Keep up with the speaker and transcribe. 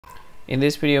In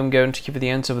this video, I'm going to give you the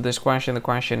answer of this question. The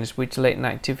question is, which late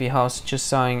night TV host just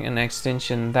signed an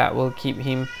extension that will keep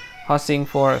him hosting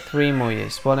for 3 more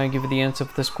years? Well, I'll give you the answer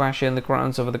of this question. The correct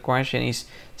answer of the question is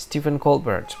Stephen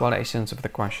Colbert. Well, that's the answer of the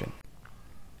question.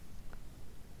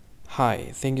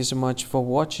 Hi, thank you so much for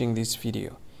watching this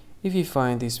video. If you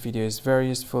find this video is very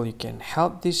useful, you can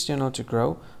help this channel to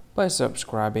grow by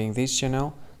subscribing this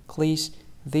channel. Click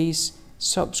this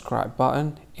subscribe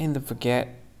button and don't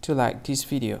forget to like this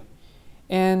video.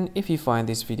 And if you find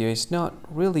this video is not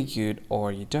really good,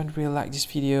 or you don't really like this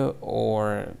video,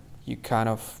 or you kind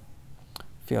of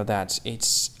feel that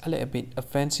it's a little bit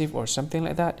offensive or something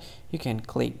like that, you can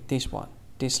click this one,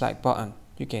 dislike button.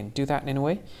 You can do that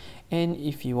anyway. And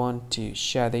if you want to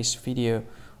share this video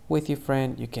with your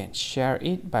friend, you can share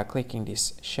it by clicking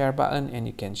this share button, and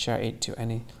you can share it to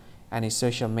any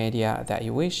social media that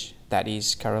you wish that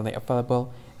is currently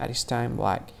available at this time,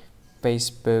 like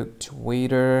Facebook,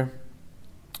 Twitter,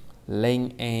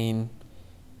 LinkedIn,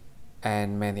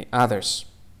 and many others,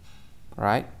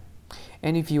 right?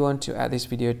 And if you want to add this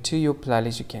video to your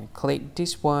playlist, you can click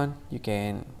this one. You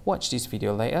can watch this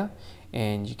video later,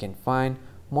 and you can find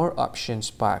more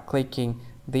options by clicking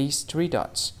these 3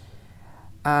 dots.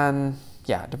 And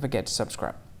yeah, don't forget to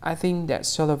subscribe. I think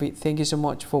that's all of it. Thank you so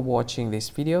much for watching this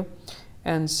video,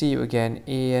 and see you again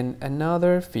in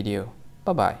another video.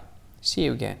 Bye bye. See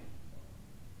you again.